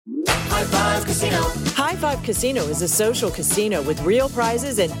High Five Casino. High Five Casino is a social casino with real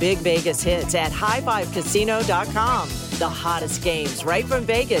prizes and big Vegas hits at highfivecasino.com. The hottest games right from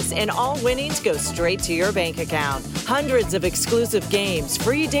Vegas, and all winnings go straight to your bank account. Hundreds of exclusive games,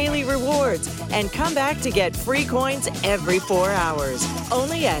 free daily rewards, and come back to get free coins every 4 hours.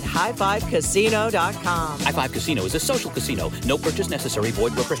 Only at highfivecasino.com. High Five Casino is a social casino. No purchase necessary.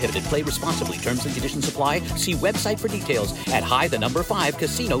 Void where prohibited. Play responsibly. Terms and conditions apply. See website for details at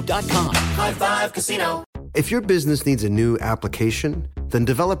high5casino.com. High Five Casino. If your business needs a new application, then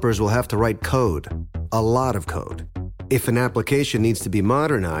developers will have to write code. A lot of code. If an application needs to be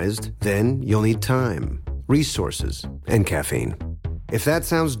modernized, then you'll need time, resources, and caffeine. If that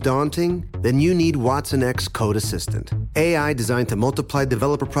sounds daunting, then you need Watson X Code Assistant. AI designed to multiply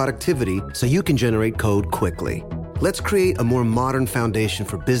developer productivity so you can generate code quickly. Let's create a more modern foundation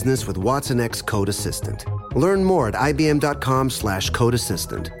for business with Watson X Code Assistant. Learn more at ibm.com/code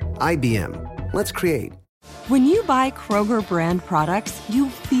assistant. IBM. Let's create. When you buy Kroger brand products, you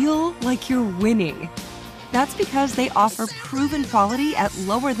feel like you're winning. That's because they offer proven quality at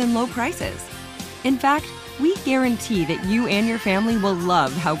lower than low prices. In fact, we guarantee that you and your family will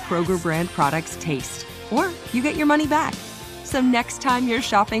love how Kroger brand products taste, or you get your money back. So next time you're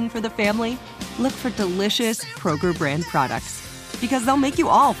shopping for the family, look for delicious Kroger brand products, because they'll make you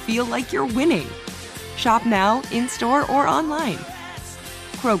all feel like you're winning. Shop now, in-store, or online.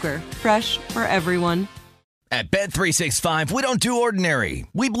 Kroger, fresh for everyone. At Bet365, we don't do ordinary.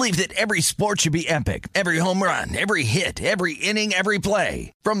 We believe that every sport should be epic. Every home run, every hit, every inning, every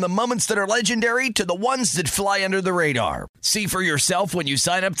play. From the moments that are legendary to the ones that fly under the radar. See for yourself when you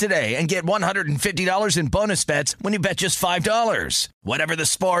sign up today and get $150 in bonus bets when you bet just $5. Whatever the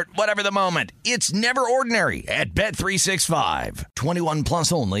sport, whatever the moment, it's never ordinary at Bet365. 21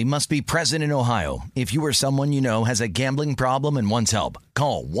 plus only. Must be present in Ohio. If you or someone you know has a gambling problem and wants help,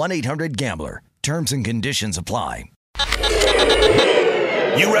 call 1-800-GAMBLER. Terms and conditions apply.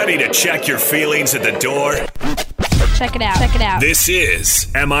 You ready to check your feelings at the door? Check it out. Check it out. This is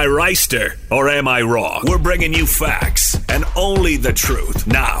Am I Reister or Am I Wrong? We're bringing you facts and only the truth.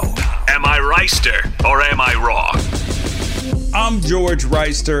 Now, Am I Reister or Am I Wrong? I'm George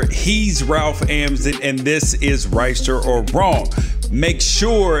Reister. He's Ralph Amsden, and this is Reister or Wrong. Make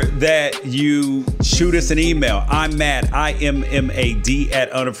sure that you shoot us an email. I'm Matt, IMMAD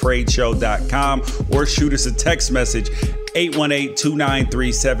 @unafraidshow.com, or shoot us a text message,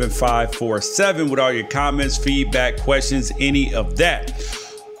 818-293-7547, with all your comments, feedback, questions, any of that.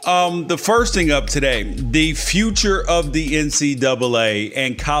 The first thing up today, the future of the NCAA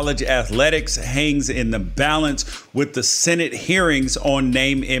and college athletics hangs in the balance with the Senate hearings on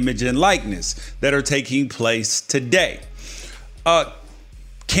name, image, and likeness that are taking place today.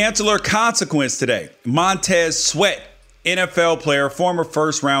 Chancellor consequence today. Montez Sweat, NFL player, former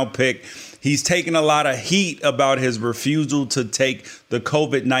first-round pick. He's taken a lot of heat about his refusal to take the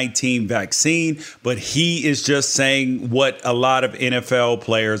COVID-19 vaccine, but he is just saying what a lot of NFL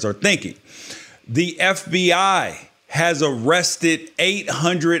players are thinking. The FBI has arrested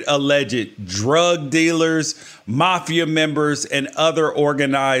 800 alleged drug dealers, mafia members, and other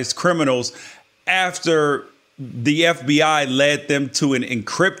organized criminals after the FBI led them to an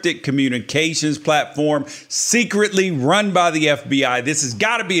encrypted communications platform secretly run by the FBI. This has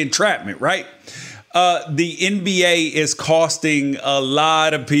got to be entrapment, right? The NBA is costing a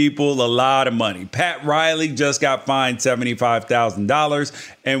lot of people a lot of money. Pat Riley just got fined $75,000,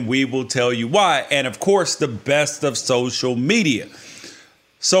 and we will tell you why. And of course, the best of social media.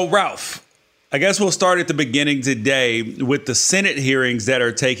 So, Ralph, I guess we'll start at the beginning today with the Senate hearings that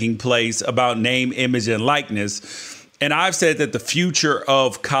are taking place about name, image, and likeness. And I've said that the future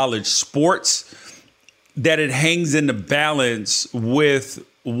of college sports, that it hangs in the balance with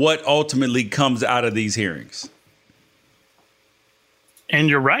what ultimately comes out of these hearings. And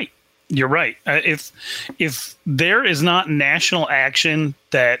you're right. You're right. If there is not national action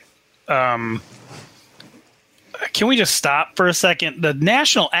that can we just stop for a second? The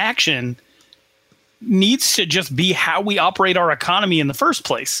national action needs to just be how we operate our economy in the first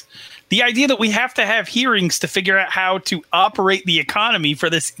place. The idea that we have to have hearings to figure out how to operate the economy for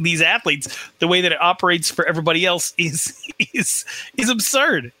these athletes the way that it operates for everybody else is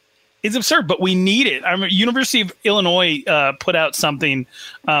absurd. It's absurd, but we need it. I mean, University of Illinois put out something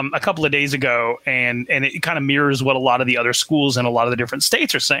a couple of days ago, and it kind of mirrors what a lot of the other schools in a lot of the different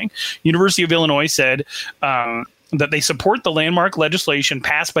states are saying. University of Illinois said that they support the landmark legislation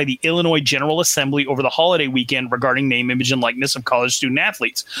passed by the Illinois General Assembly over the holiday weekend regarding name, image, and likeness of college student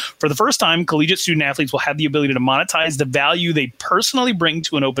athletes. For the first time, collegiate student athletes will have the ability to monetize the value they personally bring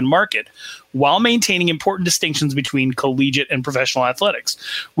to an open market while maintaining important distinctions between collegiate and professional athletics.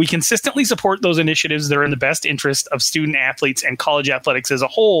 We consistently support those initiatives that are in the best interest of student athletes and college athletics as a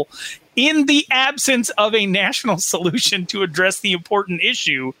whole. In the absence of a national solution to address the important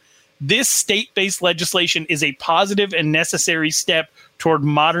issue, this state-based legislation is a positive and necessary step toward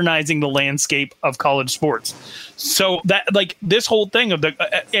modernizing the landscape of college sports. So that, like, this whole thing of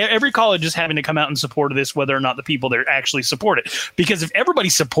every college is having to come out in support of this, whether or not the people there actually support it. Because if everybody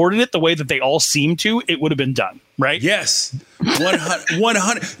supported it the way that they all seem to, it would have been done, right? Yes.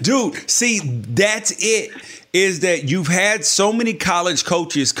 100. Dude, see, that's it. Is that you've had so many college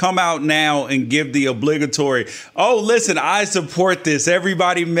coaches come out now and give the obligatory, oh, listen, I support this.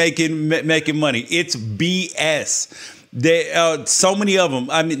 Everybody making money. It's BS. So many of them,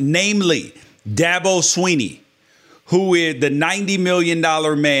 I mean, namely Dabo Swinney, who is the $90 million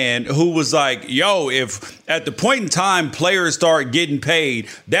man who was like, yo, if at the point in time players start getting paid,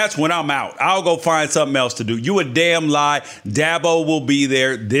 that's when I'm out. I'll go find something else to do. You a damn lie. Dabo will be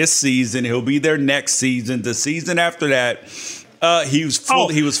there this season. He'll be there next season. The season after that, he was full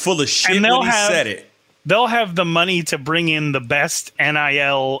of shit when he said it. They'll have the money to bring in the best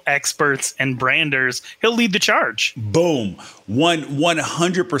NIL experts and branders. He'll lead the charge. Boom.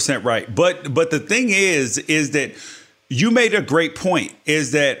 100% right. But the thing is that you made a great point,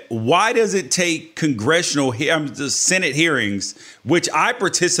 is that why does it take the Senate hearings, which I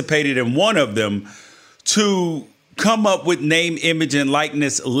participated in one of them, to come up with name, image, and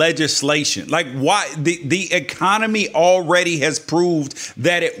likeness legislation? Like, why? The economy already has proved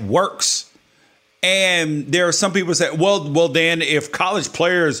that it works. And there are some people who say, well, then if college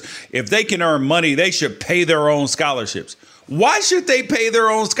players, if they can earn money, they should pay their own scholarships. Why should they pay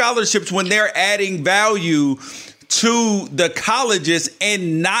their own scholarships when they're adding value to the colleges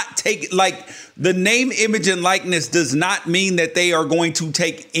and not take, like, the name, image, and likeness does not mean that they are going to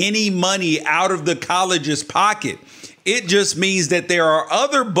take any money out of the college's pocket. It just means that there are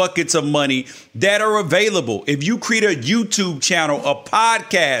other buckets of money that are available. If you create a YouTube channel, a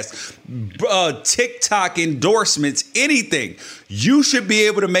podcast, TikTok endorsements, anything, you should be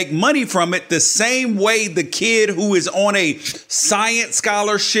able to make money from it the same way the kid who is on a science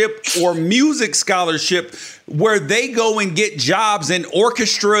scholarship or music scholarship, where they go and get jobs in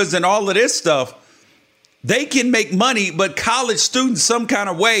orchestras and all of this stuff, they can make money. But college students, some kind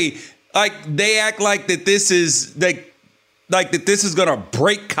of way, like, they act like that this is that this is going to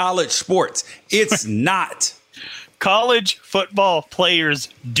break college sports. It's not. College football players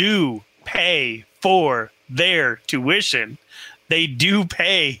do pay for their tuition. They do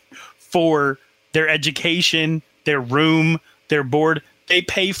pay for their education, their room, their board. They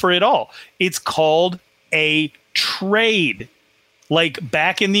pay for it all. It's called a trade. Like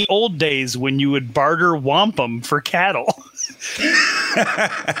back in the old days when you would barter wampum for cattle.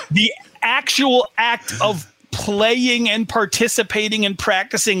 The actual act of playing and participating and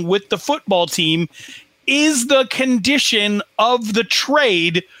practicing with the football team is the condition of the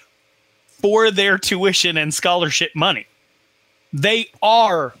trade for their tuition and scholarship money. They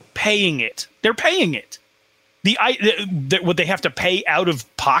are paying it. They're paying it. What they have to pay out of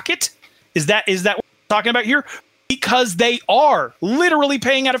pocket? Is that what we're talking about here? Because they are literally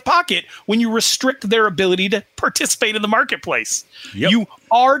paying out of pocket when you restrict their ability to participate in the marketplace. Yep. You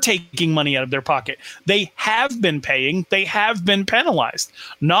are taking money out of their pocket. They have been paying. They have been penalized.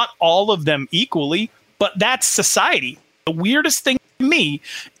 Not all of them equally, but that's society. The weirdest thing to me,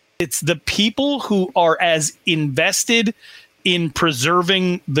 it's the people who are as invested in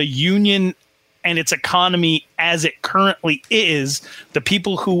preserving the union and its economy as it currently is, the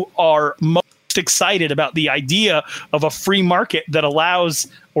people who are most excited about the idea of a free market that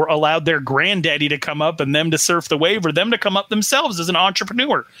allowed their granddaddy to come up and them to surf the wave, or them to come up themselves as an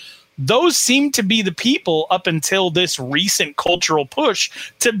entrepreneur. Those seem to be the people, up until this recent cultural push,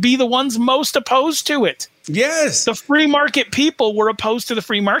 to be the ones most opposed to it. Yes. The free market people were opposed to the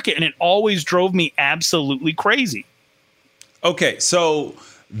free market, and it always drove me absolutely crazy. Okay, so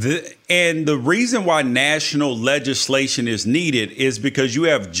the reason why national legislation is needed is because you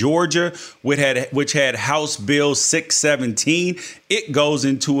have Georgia, which had House Bill 617. It goes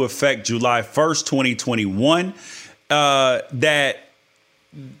into effect July 1st, 2021. That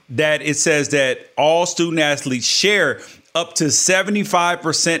it says that all student athletes share up to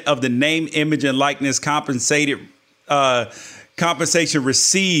 75% of the name, image, and likeness compensation compensation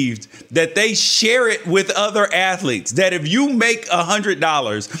received, that they share it with other athletes. That if you make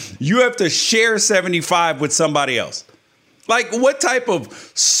 $100, you have to share 75 with somebody else. Like, what type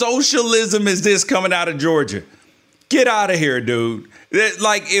of socialism is this coming out of Georgia? Get out of here, dude.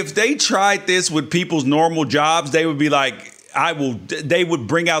 Like, if they tried this with people's normal jobs, they would be like, they would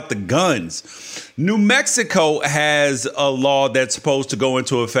bring out the guns. New Mexico has a law that's supposed to go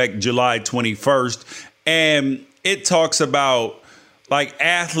into effect July 21st. And it talks about like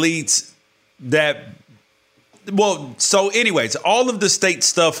athletes that, well, so anyways, all of the state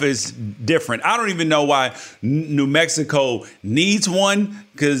stuff is different. I don't even know why New Mexico needs one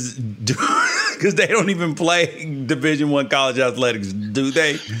because they don't even play Division I college athletics, do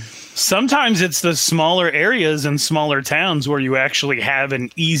they? Sometimes it's the smaller areas and smaller towns where you actually have an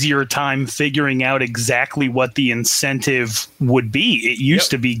easier time figuring out exactly what the incentive would be. It used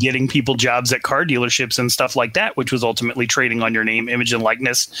to be getting people jobs at car dealerships and stuff like that, which was ultimately trading on your name, image, and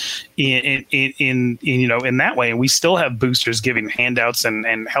likeness in that way. And we still have boosters giving handouts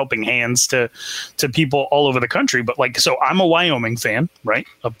and helping hands to people all over the country. But like, so I'm a Wyoming fan, right?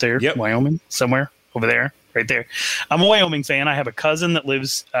 Up there, Wyoming, somewhere over there. Right there. I'm a Wyoming fan. I have a cousin that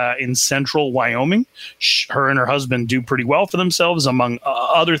lives in central Wyoming. Her and her husband do pretty well for themselves. Among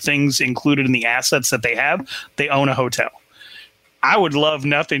other things included in the assets that they have, they own a hotel. I would love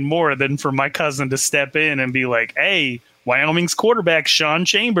nothing more than for my cousin to step in and be like, hey, Wyoming's quarterback, Sean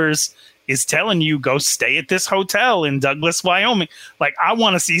Chambers, is telling you go stay at this hotel in Douglas, Wyoming. Like, I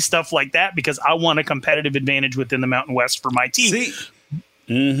want to see stuff like that because I want a competitive advantage within the Mountain West for my team.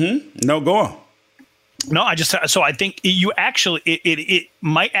 No, go on. No, I think it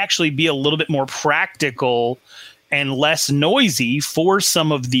might actually be a little bit more practical and less noisy for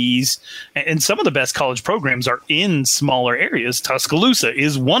some of these. And some of the best college programs are in smaller areas. Tuscaloosa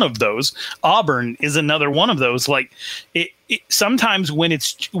is one of those. Auburn is another one of those. Like sometimes when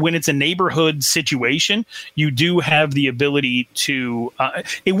it's a neighborhood situation, you do have the ability to.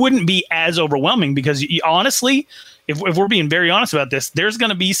 It wouldn't be as overwhelming because honestly. If we're being very honest about this, there's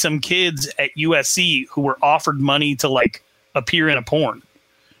going to be some kids at USC who were offered money to like appear in a porn.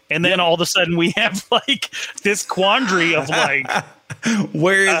 And then all of a sudden we have like this quandary of like,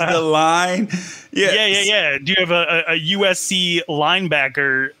 where is the line? Yeah. Do you have a USC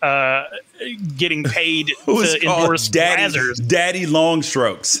linebacker getting paid to endorse Daddy Long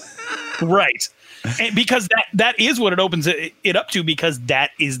Strokes? Right. And because that is what it opens it up to, because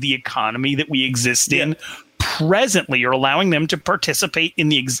that is the economy that we exist in. Presently, you're allowing them to participate in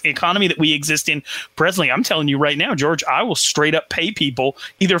the economy that we exist in presently. I'm telling you right now, George, I will straight up pay people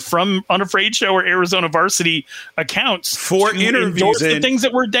either from Unafraid Show or Arizona Varsity accounts for interviews the things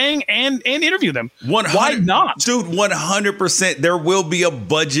that we're dang and interview them. Why not? Dude, 100%. There will be a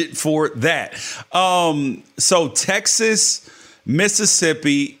budget for that. So Texas,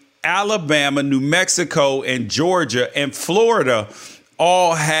 Mississippi, Alabama, New Mexico, and Georgia and Florida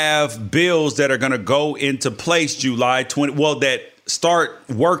all have bills that are going to go into place that start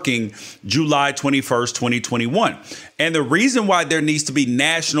working July 21st, 2021. And the reason why there needs to be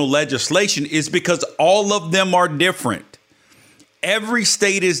national legislation is because all of them are different. Every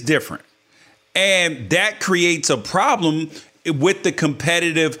state is different. And that creates a problem with the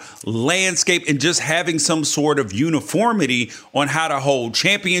competitive landscape and just having some sort of uniformity on how to hold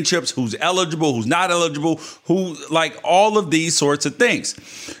championships, who's eligible, who's not eligible, who, like all of these sorts of things.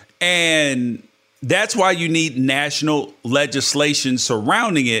 And that's why you need national legislation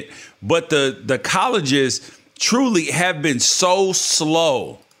surrounding it. But the colleges truly have been so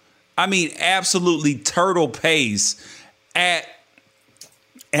slow. I mean, absolutely turtle pace at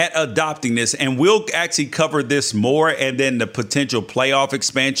adopting this, and we'll actually cover this more and then the potential playoff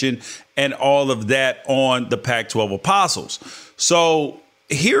expansion and all of that on the Pac-12 Apostles. So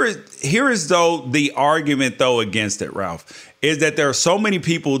here is though the argument though against it, Ralph, is that there are so many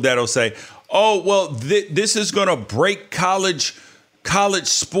people that'll say, oh, well, this is going to break college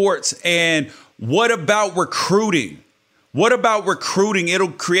sports. And what about recruiting? What about recruiting?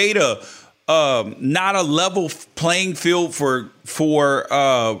 It'll create not a level playing field for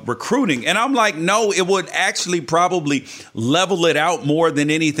recruiting. And I'm like, no, it would actually probably level it out more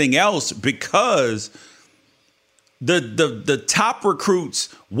than anything else, because the top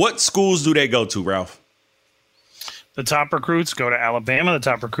recruits, what schools do they go to, Ralph? The top recruits go to Alabama. The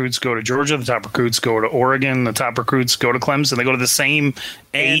top recruits go to Georgia. The top recruits go to Oregon. The top recruits go to Clemson. They go to the same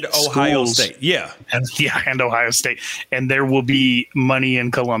and Ohio schools. State. Yeah. And Ohio State. And there will be money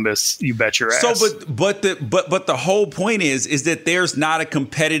in Columbus. You bet your ass. So, but the whole point is that there's not a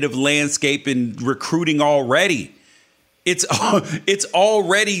competitive landscape in recruiting already. it's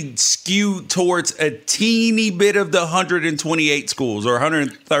already skewed towards a teeny bit of the 128 schools or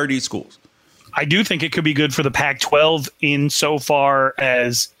 130 schools. I do think it could be good for the Pac-12 insofar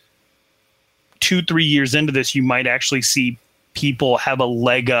as 2-3 years into this, you might actually see people have a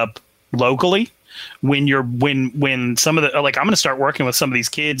leg up locally. When some of the, like, I'm going to start working with some of these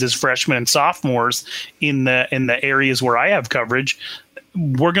kids as freshmen and sophomores in the areas where I have coverage.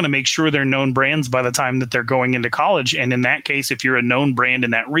 We're going to make sure they're known brands by the time that they're going into college. And in that case, if you're a known brand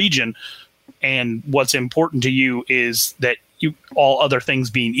in that region, and what's important to you is that you, all other things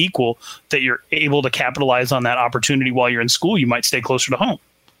being equal, that you're able to capitalize on that opportunity while you're in school, you might stay closer to home.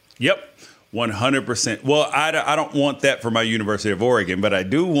 Yep. 100%. Well, I don't want that for my University of Oregon, but I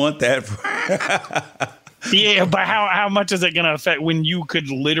do want that for Yeah, but how much is it going to affect when you could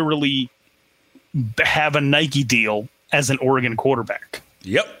literally have a Nike deal as an Oregon quarterback?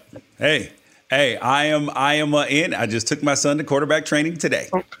 Yep. Hey, I am in. I just took my son to quarterback training today.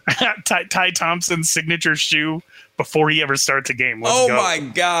 Ty Thompson's signature shoe before he ever starts a game. Let's go. My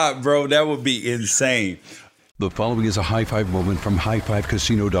God, bro, that would be insane. The following is a high five moment from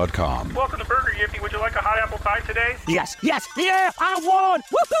highfivecasino.com. Welcome to Burger Yippee. Would you like a hot apple pie today? Yes, yeah, I won!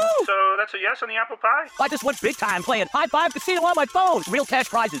 Woohoo! So that's a yes on the apple pie? I just went big time playing High Five Casino on my phone. Real cash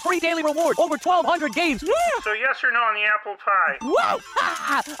prizes, free daily rewards, over 1,200 games. Yeah! So yes or no on the apple pie? Whoa!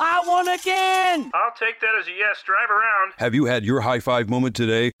 I won again! I'll take that as a yes. Drive around. Have you had your high five moment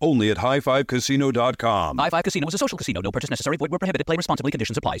today? Only at highfivecasino.com. High Five Casino is a social casino. No purchase necessary. Void where prohibited. Play responsibly.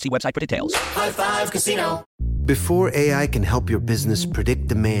 Conditions apply. See website for details. High Five Casino. Before AI can help your business predict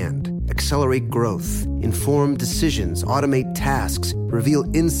demand, accelerate growth, inform decisions, automate tasks, reveal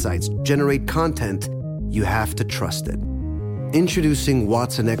insights, generate content, you have to trust it. Introducing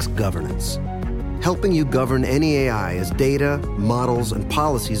Watson X Governance, helping you govern any AI as data, models, and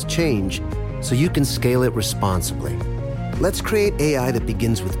policies change so you can scale it responsibly. Let's create AI that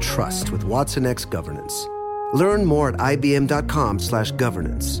begins with trust with Watson X Governance. Learn more at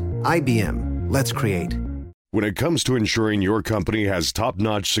ibm.com/governance. IBM, let's create. When it comes to ensuring your company has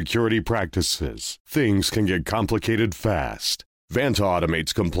top-notch security practices, things can get complicated fast. Vanta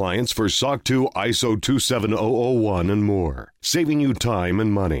automates compliance for SOC 2, ISO 27001, and more, saving you time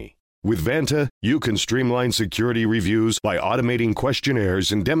and money. With Vanta, you can streamline security reviews by automating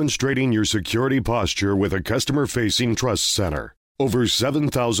questionnaires and demonstrating your security posture with a customer-facing trust center. Over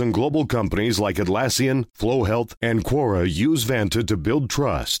 7,000 global companies like Atlassian, Flow Health, and Quora use Vanta to build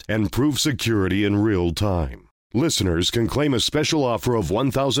trust and prove security in real time. Listeners can claim a special offer of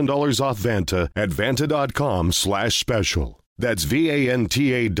 $1,000 off Vanta at vanta.com/special. That's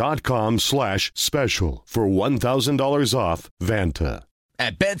VANTA.com/special for $1,000 off Vanta.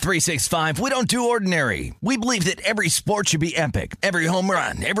 At Bet365, we don't do ordinary. We believe that every sport should be epic. Every home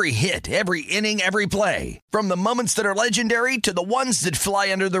run, every hit, every inning, every play. From the moments that are legendary to the ones that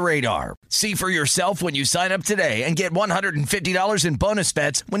fly under the radar. See for yourself when you sign up today and get $150 in bonus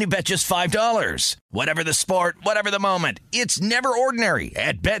bets when you bet just $5. Whatever the sport, whatever the moment, it's never ordinary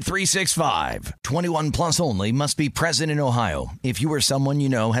at Bet365. 21 plus only. Must be present in Ohio. If you or someone you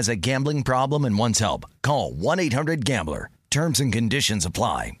know has a gambling problem and wants help, call 1-800-GAMBLER. Terms and conditions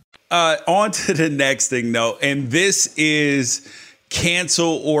apply. On to the next thing, though, and this is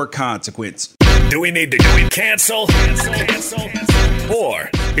cancel or consequence. Do we need to cancel? Or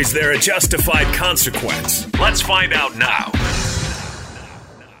is there a justified consequence? Let's find out now.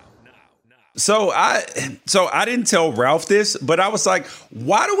 So I didn't tell Ralph this, but I was like,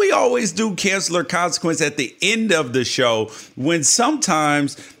 why do we always do cancel or consequence at the end of the show when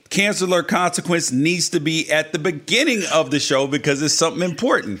sometimes cancel or consequence needs to be at the beginning of the show because it's something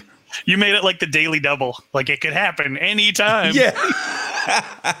important? You made it like the Daily Double. Like it could happen anytime. Yeah.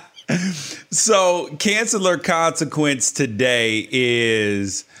 So cancel or consequence today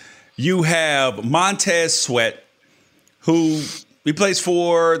is you have Montez Sweat, who he plays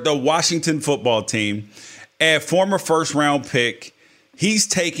for the Washington football team, a former first-round pick. He's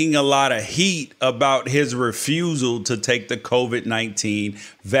taking a lot of heat about his refusal to take the COVID-19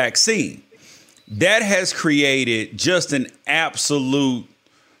 vaccine. That has created just an absolute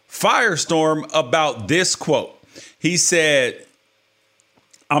firestorm about this quote. He said,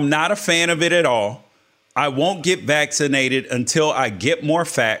 "I'm not a fan of it at all. I won't get vaccinated until I get more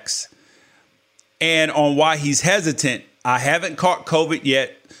facts." And on why he's hesitant, "I haven't caught COVID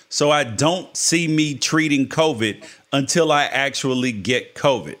yet, so I don't see me treating COVID until I actually get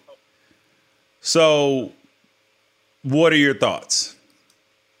COVID." So what are your thoughts?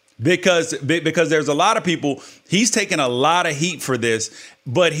 Because there's a lot of people, he's taking a lot of heat for this,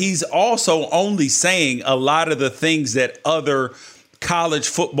 but he's also only saying a lot of the things that other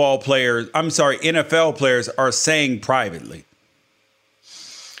NFL players are saying privately.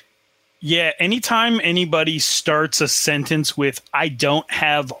 Yeah, anytime anybody starts a sentence with, I don't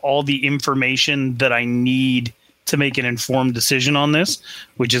have all the information that I need to make an informed decision on this,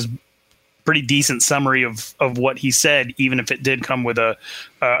 which is pretty decent summary of what he said, even if it did come with a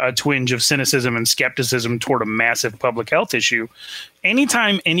twinge of cynicism and skepticism toward a massive public health issue.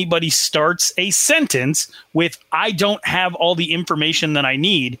 Anytime anybody starts a sentence with, I don't have all the information that I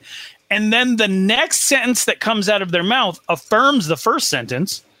need, and then the next sentence that comes out of their mouth affirms the first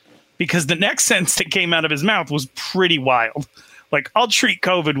sentence, because the next sentence that came out of his mouth was pretty wild. Like, I'll treat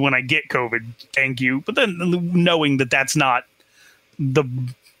COVID when I get COVID, thank you. But then knowing that that's not the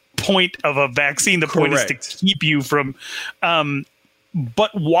point of a vaccine, the point is to keep you from...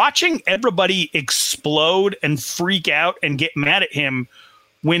 but watching everybody explode and freak out and get mad at him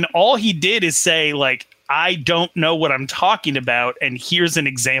when all he did is say, like, I don't know what I'm talking about, and here's an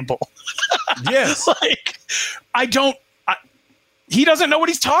example. Yes. He doesn't know what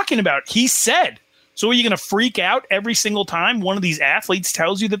he's talking about. He said. So are you going to freak out every single time one of these athletes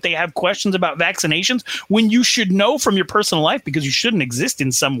tells you that they have questions about vaccinations when you should know from your personal life, because you shouldn't exist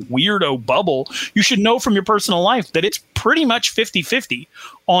in some weirdo bubble. You should know from your personal life that it's pretty much 50-50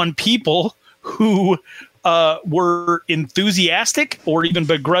 on people who were enthusiastic or even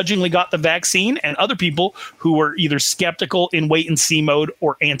begrudgingly got the vaccine, and other people who were either skeptical, in wait and see mode,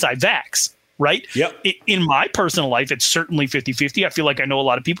 or anti-vax. Right? Yep. In my personal life, it's certainly 50-50. I feel like I know a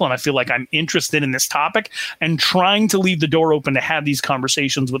lot of people, and I feel like I'm interested in this topic and trying to leave the door open to have these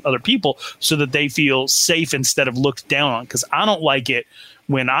conversations with other people so that they feel safe instead of looked down on. Because I don't like it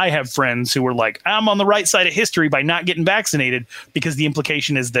when I have friends who are like, I'm on the right side of history by not getting vaccinated, because the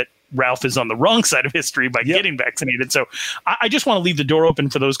implication is that Ralph is on the wrong side of history by getting vaccinated. So I just want to leave the door open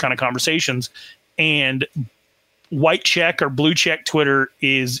for those kind of conversations. And white check or blue check Twitter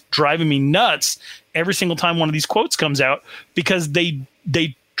is driving me nuts every single time one of these quotes comes out, because they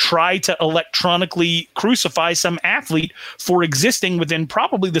try to electronically crucify some athlete for existing within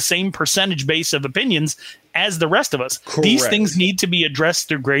probably the same percentage base of opinions as the rest of us. Correct. These things need to be addressed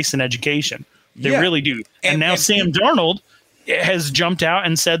through grace and education. They really do. And now Sam Darnold has jumped out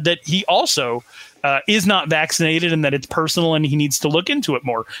and said that he also is not vaccinated and that it's personal and he needs to look into it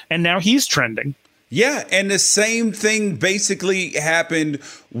more. And now he's trending. Yeah, and the same thing basically happened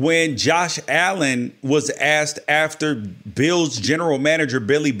when Josh Allen was asked after Bills general manager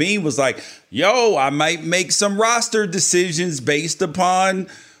Billy Beane was like, yo, I might make some roster decisions based upon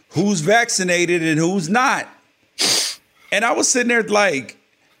who's vaccinated and who's not. And I was sitting there like,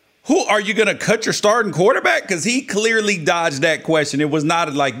 who are you going to cut your starting quarterback? Because he clearly dodged that question. It was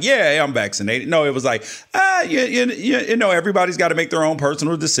not like, yeah, I'm vaccinated. No, it was like, you know, everybody's got to make their own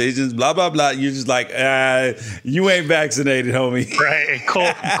personal decisions, blah, blah, blah. You're just like, you ain't vaccinated, homie. Right.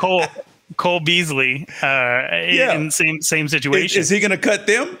 Cole Beasley in the same situation. Is he going to cut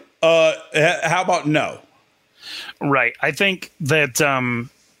them? How about no? Right. I think that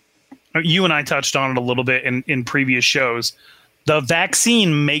you and I touched on it a little bit in previous shows. The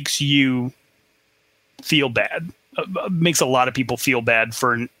vaccine makes you feel bad. Makes a lot of people feel bad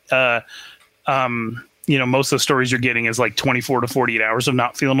for, most of the stories you're getting is like 24 to 48 hours of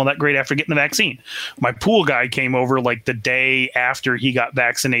not feeling all that great after getting the vaccine. My pool guy came over like the day after he got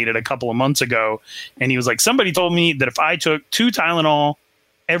vaccinated a couple of months ago. And he was like, somebody told me that if I took 2 Tylenol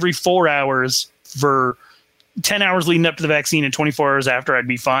every 4 hours for 10 hours leading up to the vaccine and 24 hours after, I'd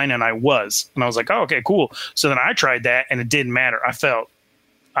be fine. And I was. And I was like, oh, okay, cool. So then I tried that and it didn't matter. I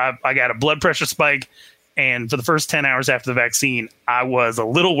got a blood pressure spike. And for the first 10 hours after the vaccine, I was a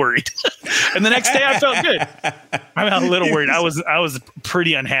little worried. And the next day I felt good. I'm a little worried. I was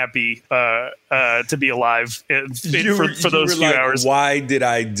pretty unhappy to be alive for those few hours. Why did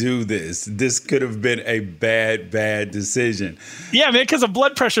I do this? This could have been a bad decision. Yeah, man, because a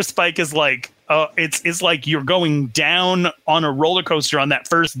blood pressure spike is like, it's like you're going down on a roller coaster on that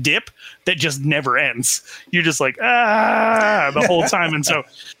first dip that just never ends. You're just like, the whole time. And so,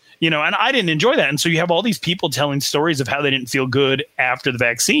 and I didn't enjoy that. And so you have all these people telling stories of how they didn't feel good after the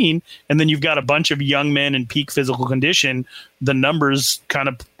vaccine. And then you've got a bunch of young men in peak physical condition. The numbers kind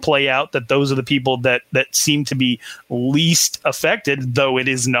of play out that those are the people that seem to be least affected, though it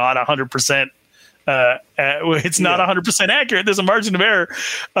is not 100%. It's not 100% accurate. There's a margin of error.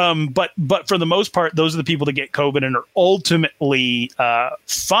 But for the most part, those are the people that get COVID and are ultimately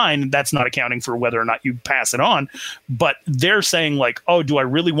fine. That's not accounting for whether or not you pass it on. But they're saying like, oh, do I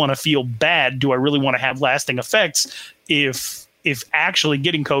really want to feel bad? Do I really want to have lasting effects if if actually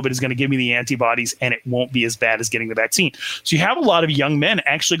getting COVID is going to give me the antibodies and it won't be as bad as getting the vaccine. So you have a lot of young men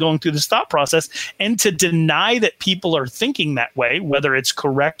actually going through this thought process, and to deny that people are thinking that way, whether it's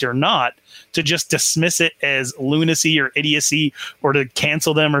correct or not, to just dismiss it as lunacy or idiocy, or to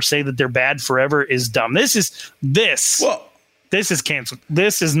cancel them or say that they're bad forever is dumb. This is canceled.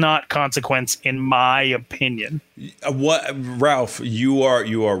 This is not consequence, in my opinion. Ralph, you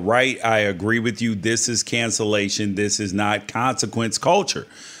are right. I agree with you. This is cancellation. This is not consequence culture.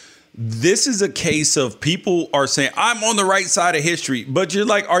 This is a case of people are saying, I'm on the right side of history, but you're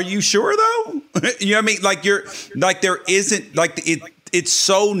like, are you sure though? You know what I mean? Like there isn't, like it's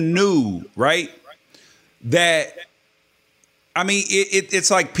so new, right? That, I mean,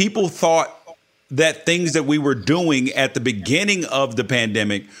 it's like people thought that things that we were doing at the beginning of the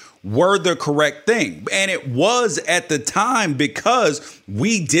pandemic were the correct thing. And it was at the time because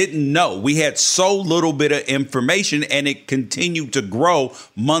we didn't know. We had so little bit of information, and it continued to grow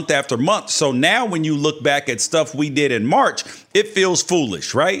month after month. So now when you look back at stuff we did in March, it feels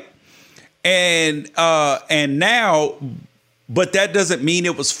foolish, right? And now, but that doesn't mean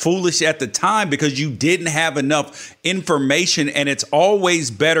it was foolish at the time, because you didn't have enough information, and it's always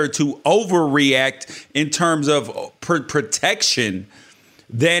better to overreact in terms of protection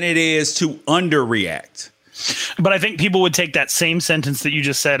than it is to underreact. But I think people would take that same sentence that you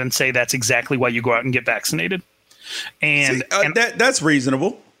just said and say that's exactly why you go out and get vaccinated. And, that's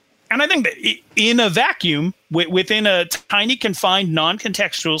reasonable. And I think that in a vacuum, within a tiny, confined,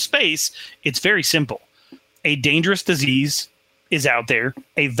 non-contextual space, it's very simple. A dangerous disease is out there.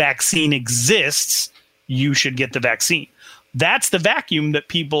 A vaccine exists. You should get the vaccine. That's the vacuum that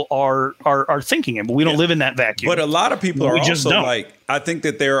people are thinking in, but we don't live in that vacuum. But a lot of people are also like, I think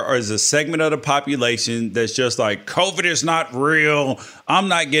that there is a segment of the population that's just like, COVID is not real. I'm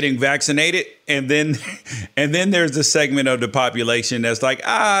not getting vaccinated. And then there's the segment of the population that's like,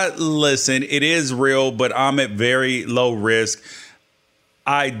 listen, it is real, but I'm at very low risk.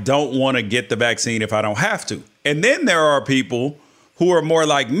 I don't want to get the vaccine if I don't have to. And then there are people who are more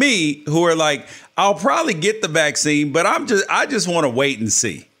like me, who are like, I'll probably get the vaccine, but I just want to wait and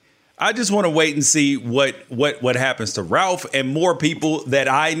see. I just want to wait and see what happens to Ralph and more people that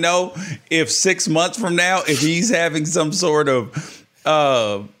I know. If 6 months from now, if he's having some sort of,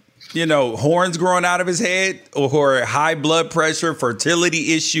 horns growing out of his head, or high blood pressure,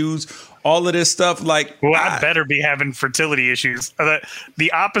 fertility issues, all of this stuff, like, well, I better be having fertility issues.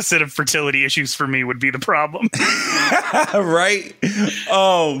 The opposite of fertility issues for me would be the problem. Right?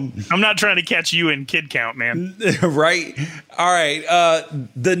 I'm not trying to catch you in kid count, man. Right? All right.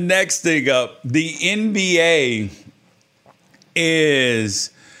 The next thing up, the NBA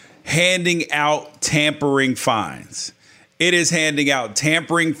is handing out tampering fines. It is handing out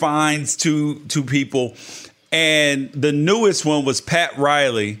tampering fines to people. And the newest one was Pat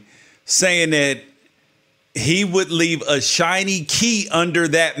Riley saying that he would leave a shiny key under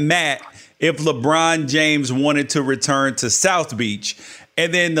that mat if LeBron James wanted to return to South Beach.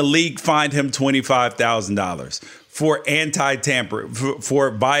 And then the league fined him $25,000 for anti-tampering,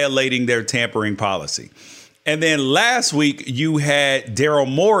 for violating their tampering policy. And then last week you had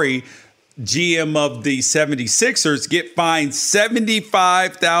Daryl Morey, GM of the 76ers, get fined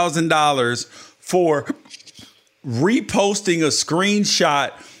 $75,000 for reposting a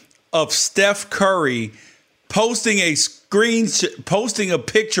screenshot of Steph Curry posting a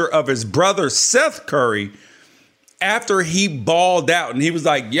picture of his brother Seth Curry after he balled out. And he was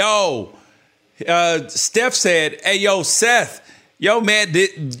like, yo, Steph said, hey, yo, Seth, yo, man,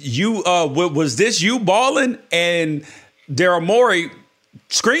 was this you balling? And Daryl Morey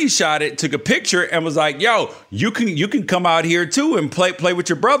screenshot it, took a picture, and was like, yo, you can come out here too and play with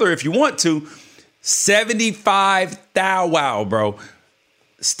your brother if you want to. 75,000, wow, bro.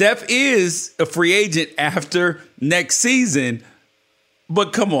 Steph is a free agent after next season,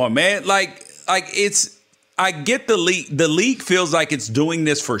 but come on, man. Like I get the league. The league feels like it's doing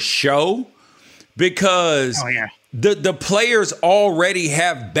this for show because the players already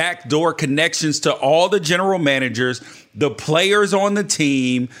have backdoor connections to all the general managers, the players on the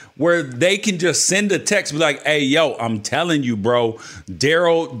team, where they can just send a text, be like, hey, yo, I'm telling you, bro,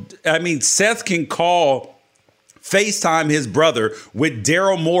 Seth can call, FaceTime his brother with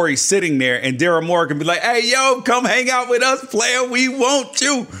Daryl Morey sitting there, and Daryl Morey can be like, hey, yo, come hang out with us, player. We want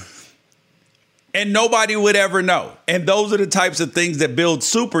you. And nobody would ever know. And those are the types of things that build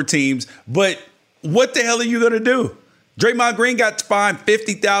super teams. But what the hell are you going to do? Draymond Green got fined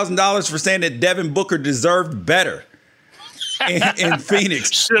 $50,000 for saying that Devin Booker deserved better in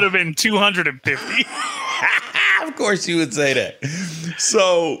Phoenix. Should have been 250. Of course you would say that.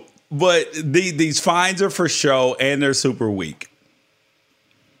 So, but these fines are for show, and they're super weak.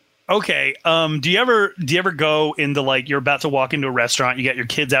 Okay. Do you ever go into, like, you're about to walk into a restaurant, you got your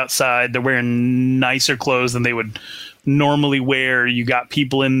kids outside, they're wearing nicer clothes than they would normally wear. You got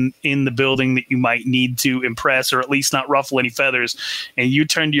people in the building that you might need to impress or at least not ruffle any feathers. And you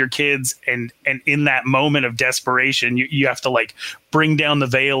turn to your kids and in that moment of desperation, you have to, like, bring down the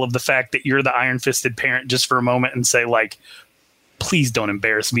veil of the fact that you're the iron-fisted parent just for a moment and say, like, please don't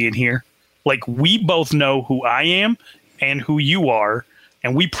embarrass me in here. Like, we both know who I am and who you are,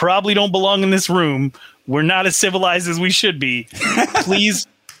 and we probably don't belong in this room. We're not as civilized as we should be. Please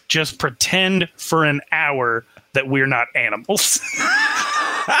just pretend for an hour that we're not animals.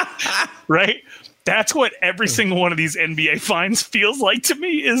 Right? That's what every single one of these NBA fines feels like to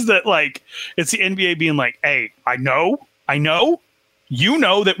me, is that, like, it's the NBA being like, hey, I know, you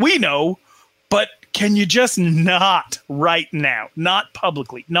know that we know, but can you just not right now, not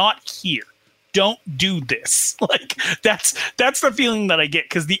publicly, not here? Don't do this. Like, that's the feeling that I get,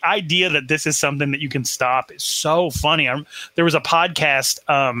 because the idea that this is something that you can stop is so funny. There was a podcast,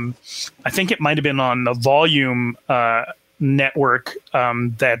 I think it might have been on the Volume network,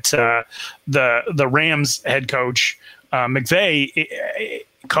 that the Rams head coach McVay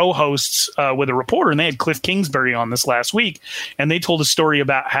co-hosts with a reporter, and they had Cliff Kingsbury on this last week, and they told a story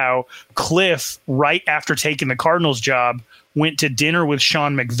about how Cliff, right after taking the Cardinals job, went to dinner with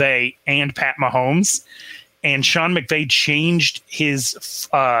Sean McVay and Pat Mahomes, and Sean McVay changed his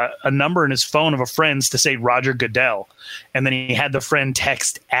a number in his phone of a friend's to say Roger Goodell, and then he had the friend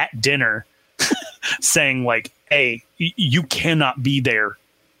text at dinner saying, like, hey, you cannot be there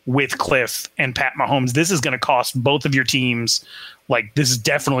with Cliff and Pat Mahomes. This is going to cost both of your teams. Like, this is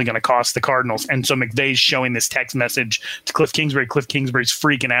definitely going to cost the Cardinals. And so McVay's showing this text message to Cliff Kingsbury. Cliff Kingsbury's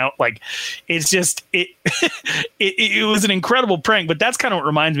freaking out. Like, it's just, it was an incredible prank, but that's kind of what it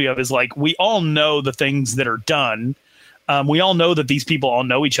reminds me of, is, like, we all know the things that are done. We all know that these people all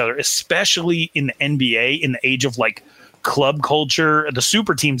know each other, especially in the NBA, in the age of, like, club culture. The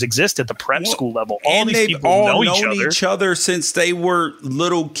super teams exist at the prep school level. All these people know each other since they were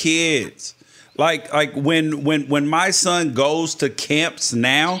little kids. Like when my son goes to camps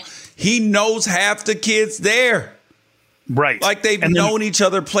now, he knows half the kids there. Right. Like, they've known each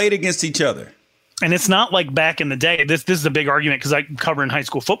other, played against each other. And it's not like back in the day. This is a big argument, because I cover in high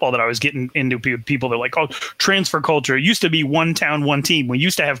school football that I was getting into people that are like, oh, transfer culture. It used to be one town, one team. We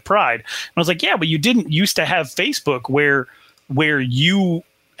used to have pride. And I was like, yeah, but you didn't used to have Facebook where you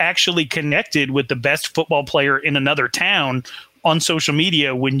actually connected with the best football player in another town on social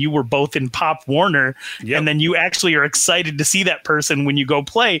media when you were both in Pop Warner. Yep. And then you actually are excited to see that person when you go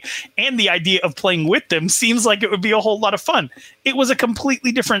play. And the idea of playing with them seems like it would be a whole lot of fun. It was a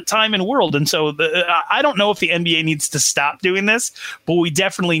completely different time and world. And so I don't know if the NBA needs to stop doing this, but we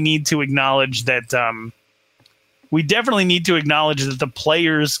definitely need to acknowledge that the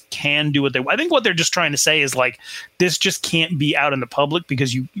players can do what they. I think what they're just trying to say is, like, this just can't be out in the public,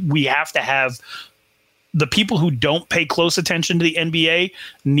 because we have to have the people who don't pay close attention to the NBA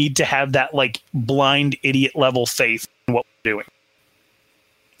need to have that, like, blind idiot level faith in what we're doing.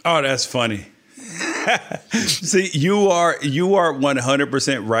 Oh, that's funny. See, you are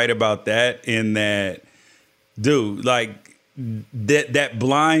 100% right about that, in that, dude, like, that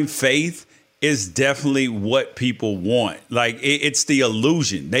blind faith is definitely what people want. Like, it's the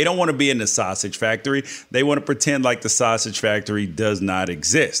illusion. They don't want to be in the sausage factory. They want to pretend like the sausage factory does not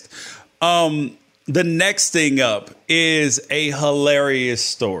exist. The next thing up is a hilarious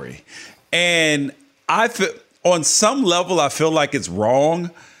story. And I feel, on some level, I feel like it's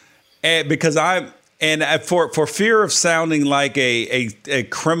wrong, because for fear of sounding like a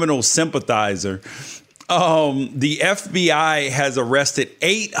criminal sympathizer, the FBI has arrested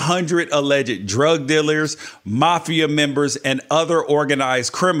 800 alleged drug dealers, mafia members, and other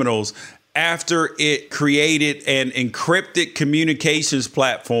organized criminals after it created an encrypted communications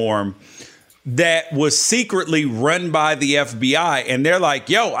platform that was secretly run by the FBI. And they're like,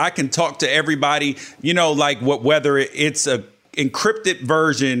 yo, I can talk to everybody, like whether it's a encrypted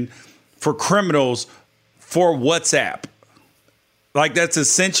version for criminals for WhatsApp. Like, that's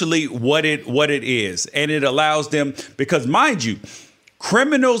essentially what it is. And it allows them, because, mind you,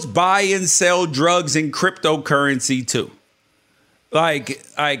 criminals buy and sell drugs and cryptocurrency too.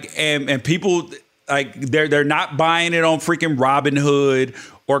 And people, like, they're not buying it on freaking Robinhood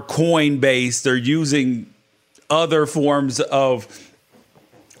or Coinbase. They're using other forms of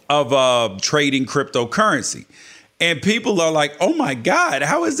trading cryptocurrency. And people are like, oh my God,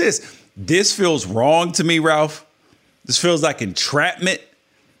 how is this? This feels wrong to me, Ralph. This feels like entrapment.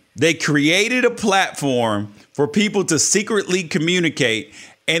 They created a platform for people to secretly communicate,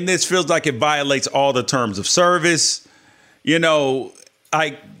 and this feels like it violates all the terms of service.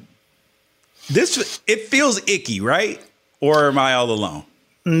 it feels icky, right? Or am I all alone?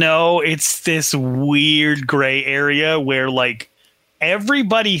 No, it's this weird gray area where like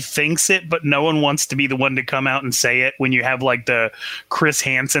everybody thinks it, but no one wants to be the one to come out and say it. When you have like the Chris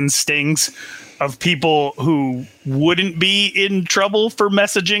Hansen stings of people who wouldn't be in trouble for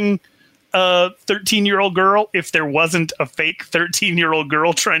messaging a 13-year-old girl if there wasn't a fake 13-year-old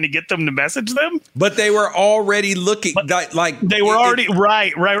girl trying to get them to message them. But they were already looking like they were already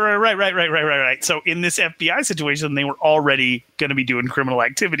right. So in this FBI situation, they were already going to be doing criminal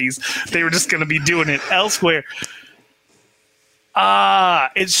activities. They were just going to be doing it elsewhere.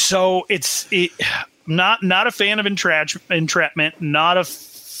 It's not a fan of entrapment, not a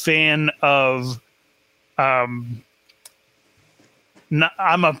fan of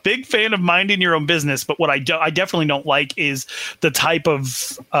I'm a big fan of minding your own business, but what I definitely don't like is the type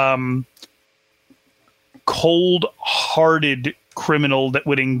of cold-hearted criminal that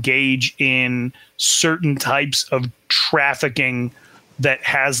would engage in certain types of trafficking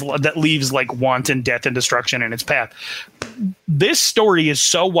that leaves like wanton death and destruction in its path. This story is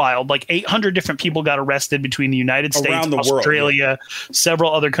so wild. Like 800 different people got arrested between the United States, Australia,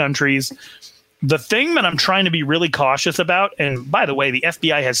 several other countries. The thing that I'm trying to be really cautious about, and by the way, the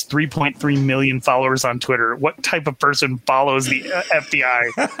FBI has 3.3 million followers on Twitter. What type of person follows the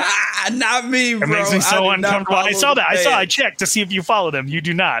FBI? Not me, bro. It makes me so uncomfortable. I saw that. I checked to see if you follow them. You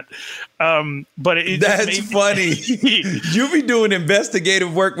do not. But that's funny. You be doing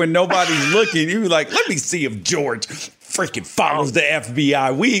investigative work when nobody's looking. You be like, let me see if George freaking follows the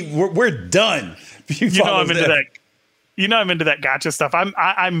FBI. We're done. You know I'm into that. You know I'm into that gotcha stuff. But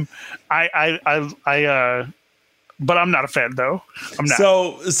I'm not a fan though. I'm not.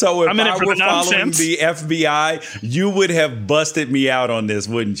 So if I were following the FBI, you would have busted me out on this,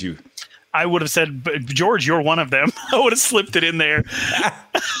 wouldn't you? I would have said, George, you're one of them. I would have slipped it in there.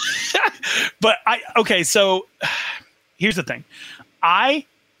 So here's the thing. I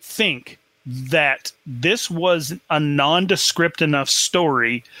think that this was a nondescript enough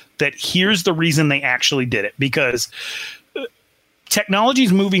story that here's the reason they actually did it, because technology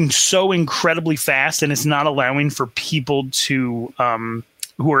is moving so incredibly fast and it's not allowing for people to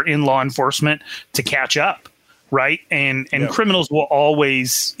who are in law enforcement to catch up, right? And criminals will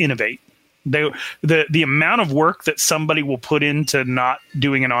always innovate. The amount of work that somebody will put into not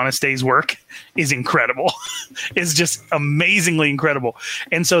doing an honest day's work is incredible. It's just amazingly incredible.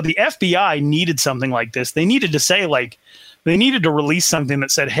 And so the FBI needed something like this. They needed to say, like, they needed to release something that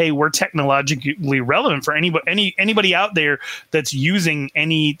said, hey, we're technologically relevant for anybody out there that's using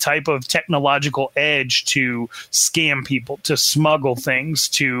any type of technological edge to scam people, to smuggle things,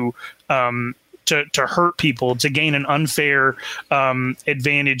 to hurt people, to gain an unfair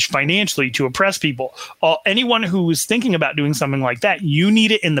advantage financially, to oppress people. Anyone who is thinking about doing something like that, you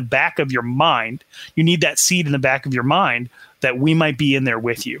need it in the back of your mind. You need that seed in the back of your mind that we might be in there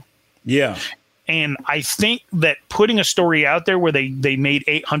with you. Yeah. And I think that putting a story out there where they made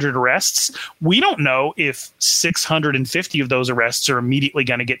 800 arrests, we don't know if 650 of those arrests are immediately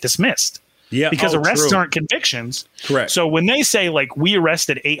going to get dismissed. Yeah, because arrests aren't convictions. Correct. So when they say, like, we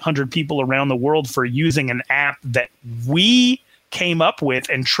arrested 800 people around the world for using an app that we came up with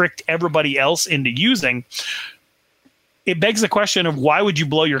and tricked everybody else into using, it begs the question of why would you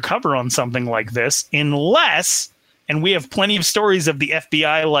blow your cover on something like this unless, and we have plenty of stories of the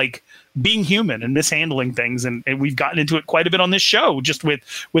FBI, like, being human and mishandling things. And we've gotten into it quite a bit on this show, just with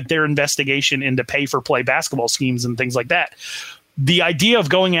their investigation into pay-for-play basketball schemes and things like that. The idea of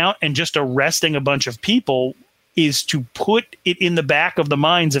going out and just arresting a bunch of people is to put it in the back of the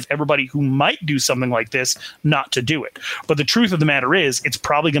minds of everybody who might do something like this not to do it. But the truth of the matter is, it's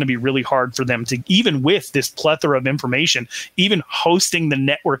probably going to be really hard for them to, even with this plethora of information, even hosting the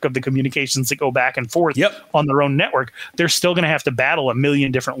network of the communications that go back and forth on their own network, they're still going to have to battle a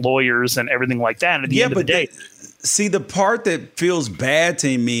million different lawyers and everything like that. And at the end of the day, see, the part that feels bad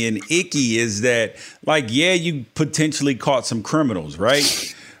to me and icky is that, like, yeah, you potentially caught some criminals,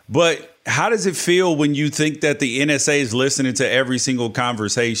 right? But how does it feel when you think that the NSA is listening to every single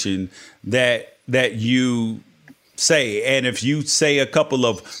conversation that you say? And if you say a couple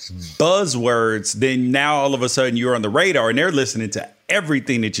of buzzwords, then now all of a sudden you're on the radar and they're listening to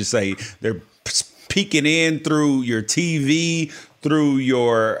everything that you say. They're peeking in through your TV, through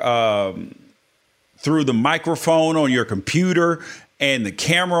your through the microphone on your computer and the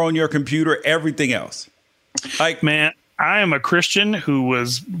camera on your computer, everything else. Like, man, I am a Christian who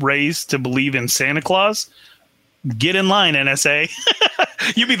was raised to believe in Santa Claus. Get in line, NSA.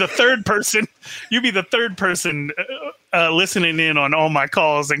 You be the third person. You be the third person listening in on all my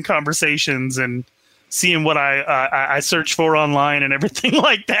calls and conversations, and seeing what I search for online and everything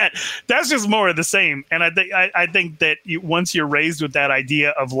like that. That's just more of the same. And I think that once you're raised with that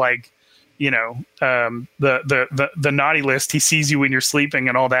idea of like, the naughty list, he sees you when you're sleeping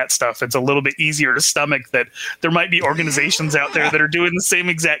and all that stuff, it's a little bit easier to stomach that there might be organizations out there that are doing the same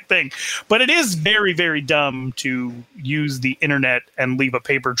exact thing. But it is very, very dumb to use the internet and leave a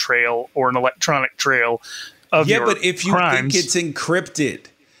paper trail or an electronic trail of your but if you crimes. think it's encrypted,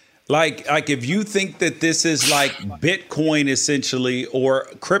 like if you think that this is like Bitcoin essentially or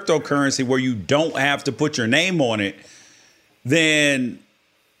cryptocurrency where you don't have to put your name on it, then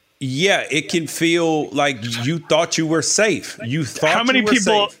yeah, it can feel like you thought you were safe. You thought how many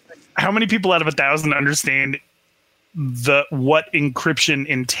people safe. How many people out of 1,000 understand what encryption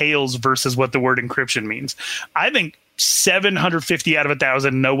entails versus what the word encryption means? I think 750 out of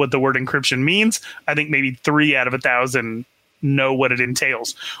 1,000 know what the word encryption means. I think maybe 3 out of 1,000 know what it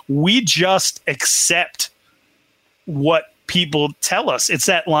entails. We just accept what people tell us. It's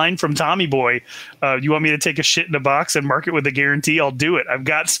that line from Tommy Boy. You want me to take a shit in a box and mark it with a guarantee? I'll do it. I've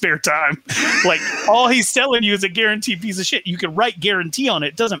got spare time. Like, all he's telling you is a guaranteed piece of shit. You can write guarantee on it.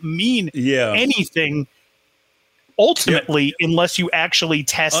 It doesn't mean anything ultimately unless you actually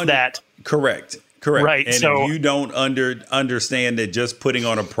test that. Correct. Right. And so if you don't understand that just putting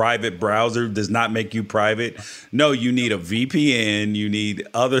on a private browser does not make you private, no, you need a VPN. You need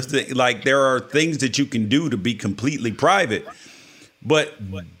other things. Like, there are things that you can do to be completely private, but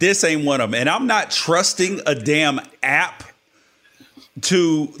this ain't one of them. And I'm not trusting a damn app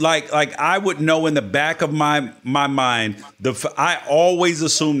to like I would know in the back of my mind. I always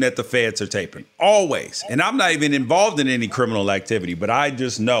assume that the feds are taping, always, and I'm not even involved in any criminal activity, but I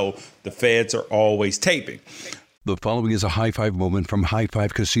just know the feds are always taping. The following is a high five moment from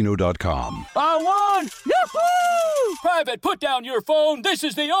highfivecasino.com. I won! Yahoo! Private, put down your phone. This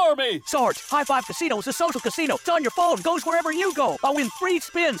is the Army. Sarge, High Five Casino is a social casino. It's on your phone. Goes wherever you go. I win free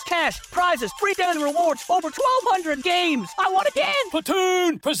spins, cash, prizes, free daily rewards, over 1,200 games. I won again.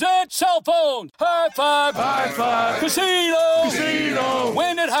 Platoon, present cell phone. High Five. High Five. Casino. Casino.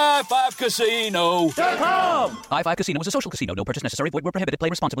 Win at highfivecasino.com. High Five Casino is a social casino. No purchase necessary. Void where prohibited. Play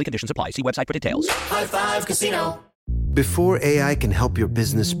responsibly. Conditions apply. See website for details. High Five Casino. Before AI can help your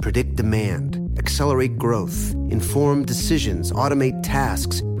business predict demand, accelerate growth, inform decisions, automate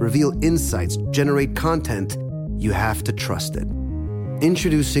tasks, reveal insights, generate content, you have to trust it.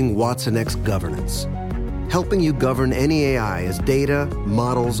 Introducing Watson X Governance, helping you govern any AI as data,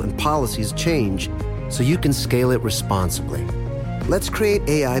 models, and policies change so you can scale it responsibly. Let's create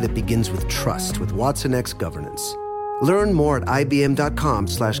AI that begins with trust with Watson X Governance. Learn more at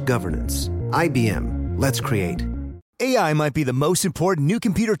ibm.com/governance. IBM. Let's create. AI might be the most important new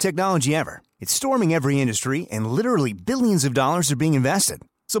computer technology ever. It's storming every industry, and literally billions of dollars are being invested.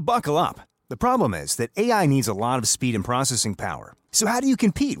 So buckle up. The problem is that AI needs a lot of speed and processing power. So how do you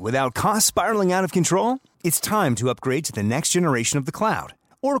compete without costs spiraling out of control? It's time to upgrade to the next generation of the cloud.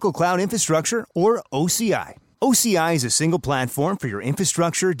 Oracle Cloud Infrastructure, or OCI. OCI is a single platform for your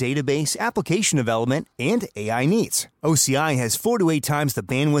infrastructure, database, application development, and AI needs. OCI has 4 to 8 times the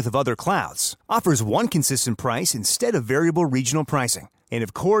bandwidth of other clouds, offers one consistent price instead of variable regional pricing, and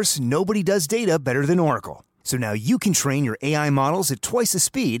of course, nobody does data better than Oracle. So now you can train your AI models at twice the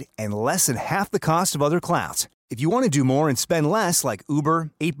speed and less than half the cost of other clouds. If you want to do more and spend less like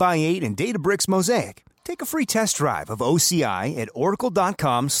Uber, 8x8, and Databricks Mosaic, take a free test drive of OCI at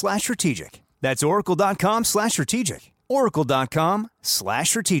oracle.com/strategic. That's oracle.com/strategic.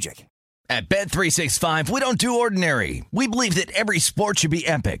 Oracle.com/strategic. At Bet365, we don't do ordinary. We believe that every sport should be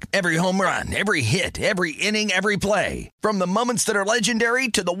epic. Every home run, every hit, every inning, every play. From the moments that are legendary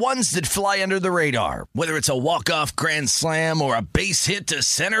to the ones that fly under the radar. Whether it's a walk-off grand slam or a base hit to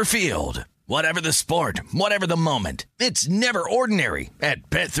center field. Whatever the sport, whatever the moment. It's never ordinary at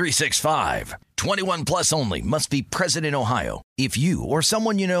Bet365. 21 plus only. Must be present in Ohio. If you or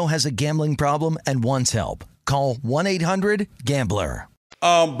someone you know has a gambling problem and wants help, call 1-800-GAMBLER.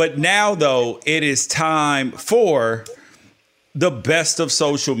 But now, though, it is time for the best of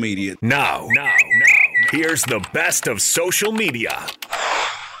social media. Now, here's the best of social media.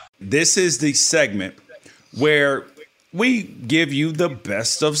 This is the segment where we give you the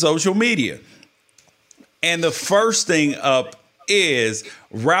best of social media. And the first thing up is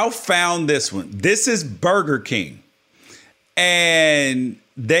Ralph found this one. This is Burger King. And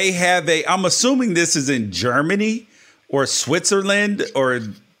they have I'm assuming this is in Germany or Switzerland or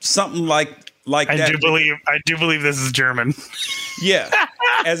something like that. I do believe this is German. Yeah.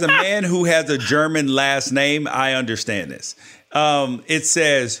 As a man who has a German last name, I understand this. It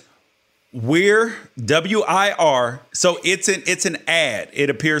says We're WIR. So it's an ad. It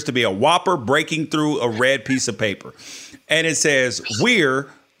appears to be a Whopper breaking through a red piece of paper. And it says, we're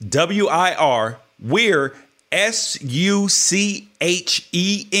WIR, we're SUCHEN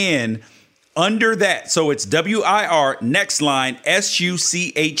under that. So it's WIR, next line,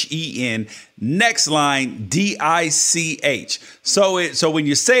 SUCHEN, next line, DICH. So when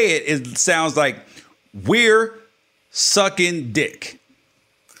you say it, it sounds like we're sucking dick.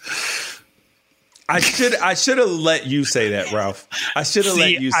 I should have let you say that, Ralph. I should have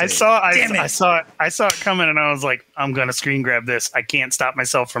let you say it. I saw it coming, and I was like, I'm gonna screen grab this. I can't stop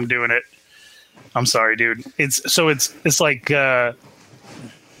myself from doing it. I'm sorry, dude. It's like I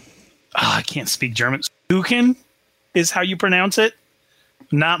can't speak German. Sukin is how you pronounce it.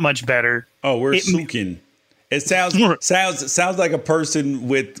 Not much better. Oh, we're Sukin. It sounds like a person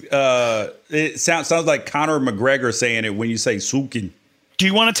with it sounds like Conor McGregor saying it when you say Sukin. Do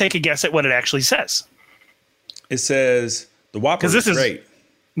you want to take a guess at what it actually says? It says the Whopper is great.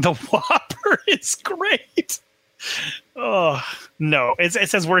 The Whopper is great. Oh, no. It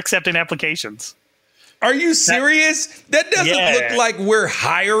says we're accepting applications. Are you serious? That doesn't look like we're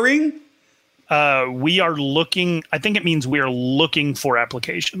hiring. We are looking. I think it means we are looking for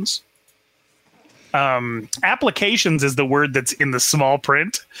applications. Applications is the word that's in the small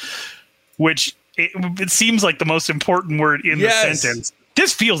print, which it seems like the most important word in the sentence.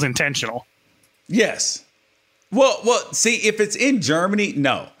 This feels intentional. Yes. Well, see, if it's in Germany,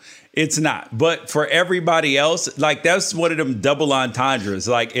 no, it's not. But for everybody else, like that's one of them double entendres.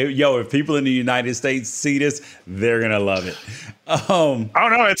 Like, if people in the United States see this, they're going to love it. Oh,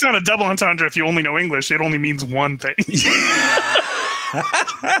 no, it's not a double entendre if you only know English. It only means one thing.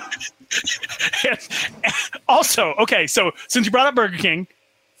 Also, okay, so since you brought up Burger King,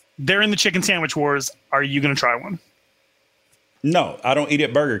 they're in the chicken sandwich wars. Are you going to try one? No, I don't eat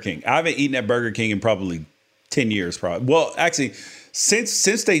at Burger King. I haven't eaten at Burger King in probably 10 years. Probably. Well, actually,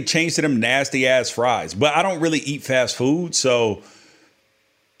 since they changed to them nasty ass fries. But I don't really eat fast food, so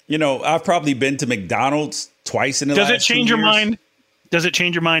I've probably been to McDonald's twice in the last 2 years. Does it change your mind? Does it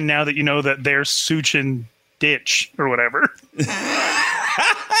change your mind now that you know that they're Suchin ditch or whatever?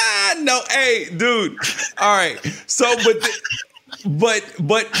 No, hey, dude. All right. So,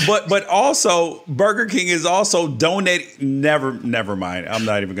 but also Burger King is also donating. Never mind. I'm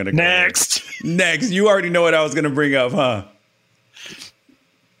not even gonna go next. Next, you already know what I was gonna bring up, huh?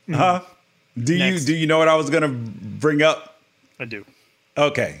 Huh? Do you know what I was gonna bring up? I do.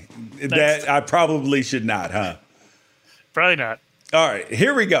 Okay, that I probably should not, huh? Probably not. All right,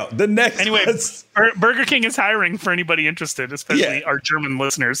 here we go. The next. Anyway, Burger King is hiring for anybody interested, especially our German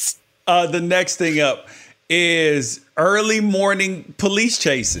listeners. The next thing up is early morning police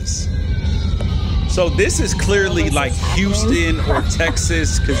chases. So this is clearly like Houston or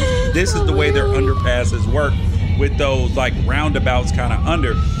Texas, because this is the way their underpasses work with those like roundabouts kind of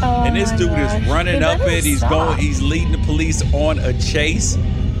under. And this dude is running up it. He's leading the police on a chase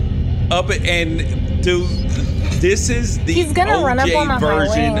up it. And dude, this is the OJ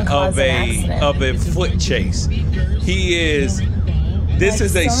version of a foot chase. This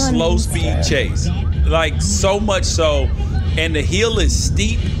is a slow speed chase. Like so much so, and the hill is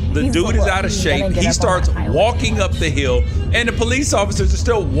steep. The dude is out of shape. He starts walking up the hill, and the police officers are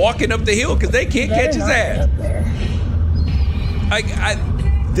still walking up the hill because they can't catch his ass.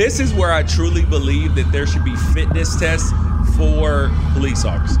 This is where I truly believe that there should be fitness tests for police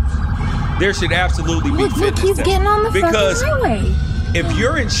officers. There should absolutely be fitness tests. He's getting on the because fucking highway. If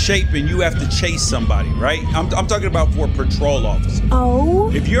you're in shape and you have to chase somebody, right? I'm talking about for a patrol officer. Oh.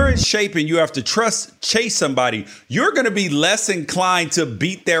 If you're in shape and you have to chase somebody, you're going to be less inclined to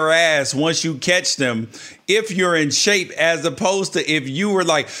beat their ass once you catch them if you're in shape, as opposed to if you were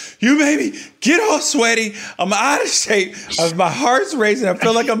like, you made me get all sweaty, I'm out of shape, my heart's racing, I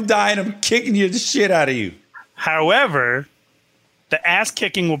feel like I'm dying, I'm kicking the shit out of you. However, the ass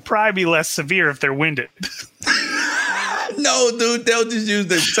kicking will probably be less severe if they're winded. No, dude, they'll just use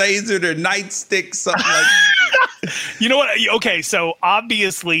their taser, their nightstick, something like that. You know what? Okay, so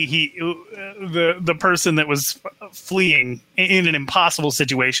obviously the person that was fleeing in an impossible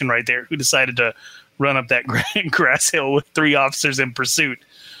situation right there, who decided to run up that grass hill with 3 officers in pursuit.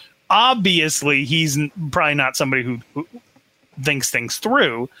 Obviously, he's probably not somebody who thinks things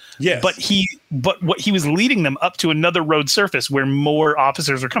through. Yes. But what he was leading them up to another road surface where more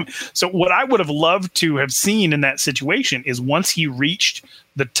officers are coming. So what I would have loved to have seen in that situation is once he reached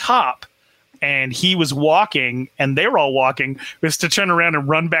the top and he was walking and they were all walking, was to turn around and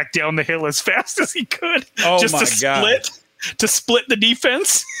run back down the hill as fast as he could. Oh just my to split. to split the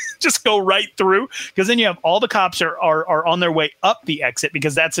defense. Just go right through, because then you have all the cops are on their way up the exit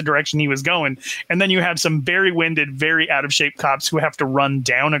because that's the direction he was going. And then you have some very winded, very out of shape cops who have to run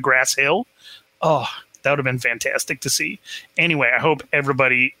down a grass hill. Oh, that would have been fantastic to see. Anyway, I hope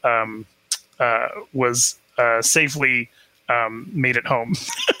everybody was safely made it home.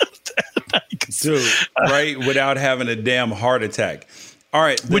 Dude, right? Without having a damn heart attack. All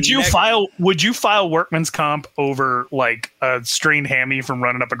right. Would you file workman's comp over like a strained hammy from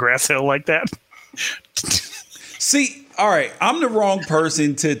running up a grass hill like that? See, all right, I'm the wrong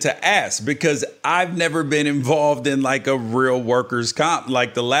person to ask because I've never been involved in like a real workers' comp.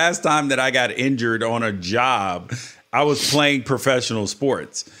 Like the last time that I got injured on a job, I was playing professional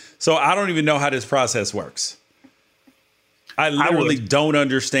sports. So I don't even know how this process works. I literally don't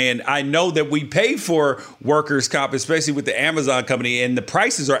understand. I know that we pay for workers' comp, especially with the Amazon company, and the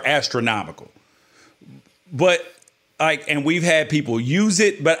prices are astronomical. But and we've had people use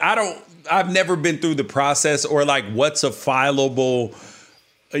it, but I've never been through the process or like what's a fileable,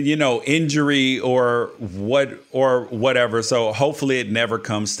 injury or whatever. So hopefully it never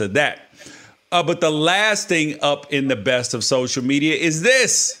comes to that. But the last thing up in the best of social media is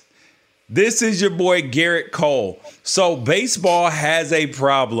this. This is your boy Garrett Cole. So baseball has a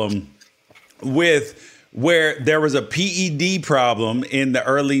problem with where there was a PED problem in the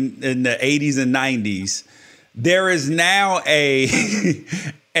 80s and 90s. There is now a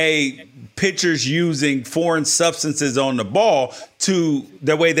pitchers using foreign substances on the ball to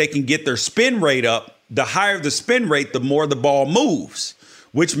the way they can get their spin rate up. The higher the spin rate, the more the ball moves,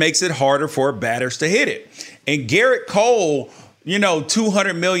 which makes it harder for batters to hit it. And Garrett Cole,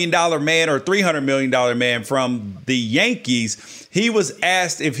 $200 million man or $300 million man from the Yankees, he was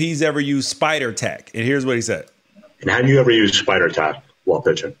asked if he's ever used Spider Tack. And here's what he said. And have you ever used Spider Tack while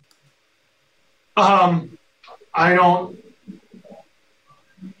pitching? I don't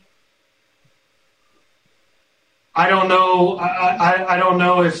know. I don't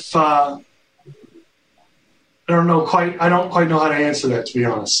know if I don't quite know how to answer that, to be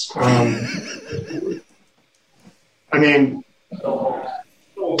honest. I mean,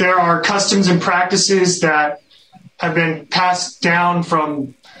 there are customs and practices that have been passed down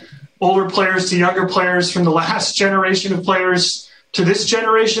from older players to younger players, from the last generation of players to this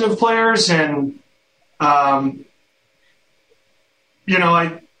generation of players. And,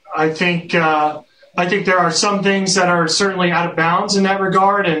 I think there are some things that are certainly out of bounds in that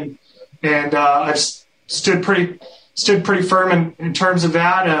regard. And I've stood pretty firm in terms of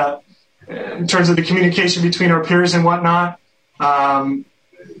that, in terms of the communication between our peers and whatnot. And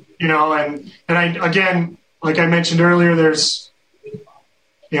I, again, like I mentioned earlier, there's,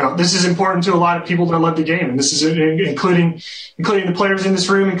 this is important to a lot of people that love the game. And this is including the players in this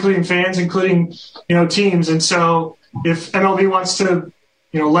room, including fans, including, teams. And so if MLB wants to,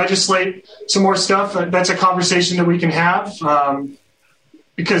 legislate some more stuff, that's a conversation that we can have,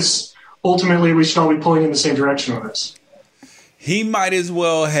 because ultimately we should all be pulling in the same direction on this. He might as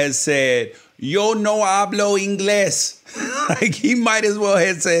well have said, "Yo no hablo inglés." Like he might as well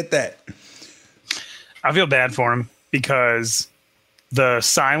have said that. I feel bad for him because the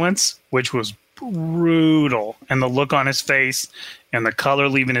silence, which was brutal, and the look on his face and the color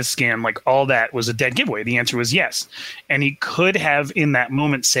leaving his skin, like all that was a dead giveaway. The answer was yes. And he could have in that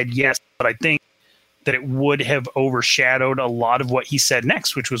moment said yes, but I think that it would have overshadowed a lot of what he said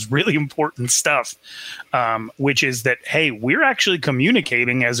next, which was really important stuff, which is that, hey, we're actually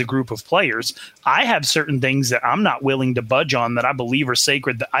communicating as a group of players. I have certain things that I'm not willing to budge on that I believe are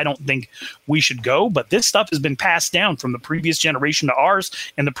sacred, that I don't think we should go. But this stuff has been passed down from the previous generation to ours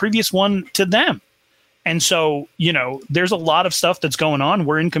and the previous one to them. And so, there's a lot of stuff that's going on.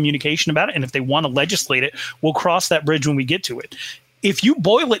 We're in communication about it. And if they want to legislate it, we'll cross that bridge when we get to it. If you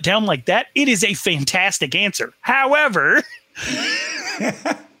boil it down like that, it is a fantastic answer. However,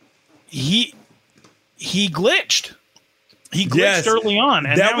 he glitched. He glitched early on,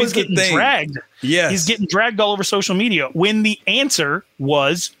 and now he's getting dragged. Yes. He's getting dragged all over social media when the answer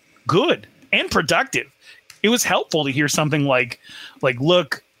was good and productive. It was helpful to hear something like,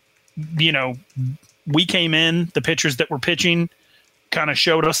 look, we came in, the pitchers that were pitching kind of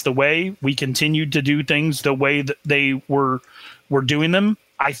showed us the way. We continued to do things the way that they were doing them.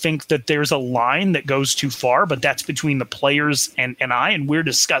 I think that there's a line that goes too far, but that's between the players and I, and we're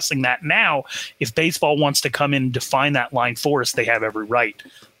discussing that now. If baseball wants to come in and define that line for us, they have every right.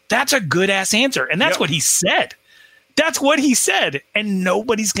 That's a good ass answer. And that's what he said. That's what he said. And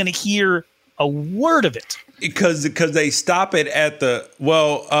nobody's going to hear a word of it. Because they stop it at the,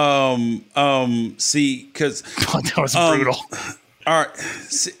 because that was brutal. All right.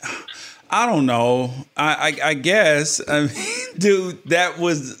 See, I don't know. I guess. I mean, dude, that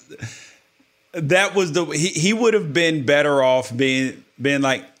was he would have been better off being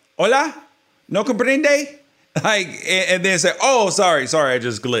like, hola, no comprende? Like, and then say, oh, sorry, I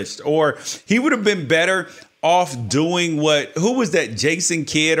just glitched. Or he would have been better off doing who was that, Jason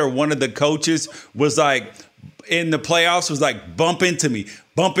Kidd or one of the coaches was like, in the playoffs was like, bump into me.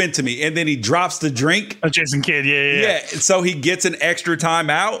 And then he drops the drink. Oh, Jason Kidd, yeah. So he gets an extra time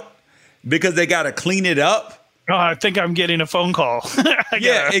out because they got to clean it up. Oh, I think I'm getting a phone call.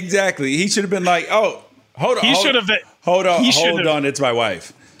 Yeah, exactly. He should have been like, oh, hold on. Hold on. It's my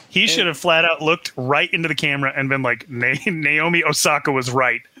wife. He should have flat out looked right into the camera and been like, Naomi Osaka was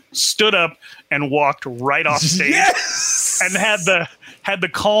right. Stood up and walked right off stage. Yes! And had the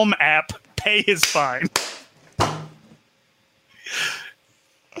Calm app pay his fine.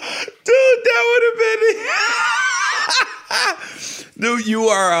 Dude, that would have been Dude, you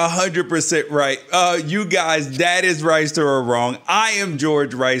are 100% right. You guys, that is Reister or wrong. I am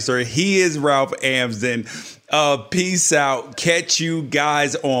George Reister. He is Ralph Amsden. Peace out. Catch you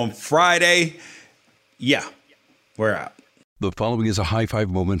guys on Friday. Yeah, we're out. The following is a high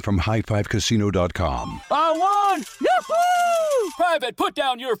five moment from highfivecasino.com. I won! Yahoo! Private, put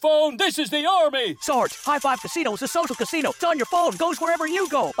down your phone. This is the Army. Sarge, High Five Casino is a social casino. It's on your phone. Goes wherever you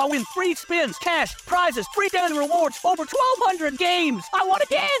go. I win free spins, cash, prizes, free daily rewards, over 1,200 games. I won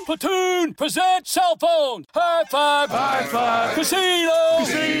again. Platoon, present cell phone. High Five. High Five Casino.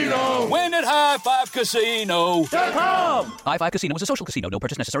 Win at highfivecasino.com. High Five Casino is a social casino. No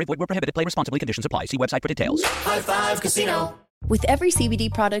purchase necessary. Void where prohibited. Play responsibly. Conditions apply. See website for details. High Five Casino. With every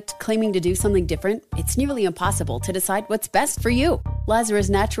CBD product claiming to do something different, it's nearly impossible to decide what's best for you. Lazarus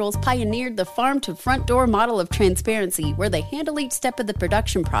Naturals pioneered the farm-to-front-door model of transparency, where they handle each step of the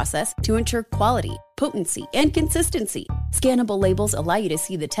production process to ensure quality, potency, and consistency. Scannable labels allow you to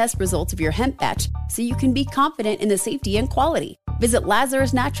see the test results of your hemp batch, so you can be confident in the safety and quality. Visit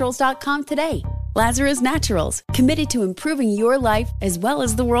LazarusNaturals.com today. Lazarus Naturals, committed to improving your life as well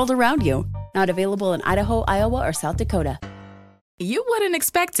as the world around you. Not available in Idaho, Iowa, or South Dakota. You wouldn't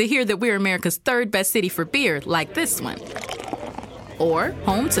expect to hear that we're America's third best city for beer like this one. Or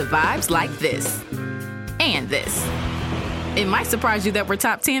home to vibes like this. And this. It might surprise you that we're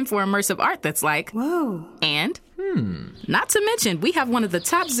top 10 for immersive art that's like, whoa. And, not to mention, we have one of the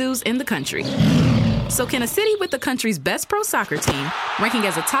top zoos in the country. So can a city with the country's best pro soccer team, ranking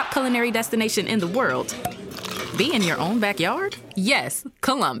as a top culinary destination in the world, be in your own backyard? Yes,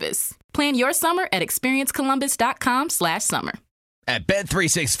 Columbus. Plan your summer at experiencecolumbus.com/summer. At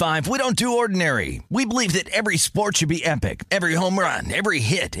Bet365, we don't do ordinary. We believe that every sport should be epic. Every home run, every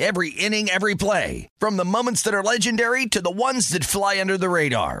hit, every inning, every play. From the moments that are legendary to the ones that fly under the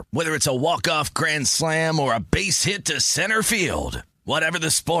radar. Whether it's a walk-off grand slam or a base hit to center field. Whatever the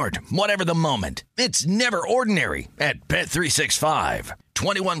sport, whatever the moment. It's never ordinary at Bet365.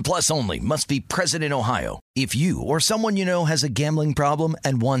 21 plus only. Must be present in Ohio. If you or someone you know has a gambling problem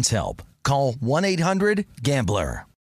and wants help, call 1-800-GAMBLER.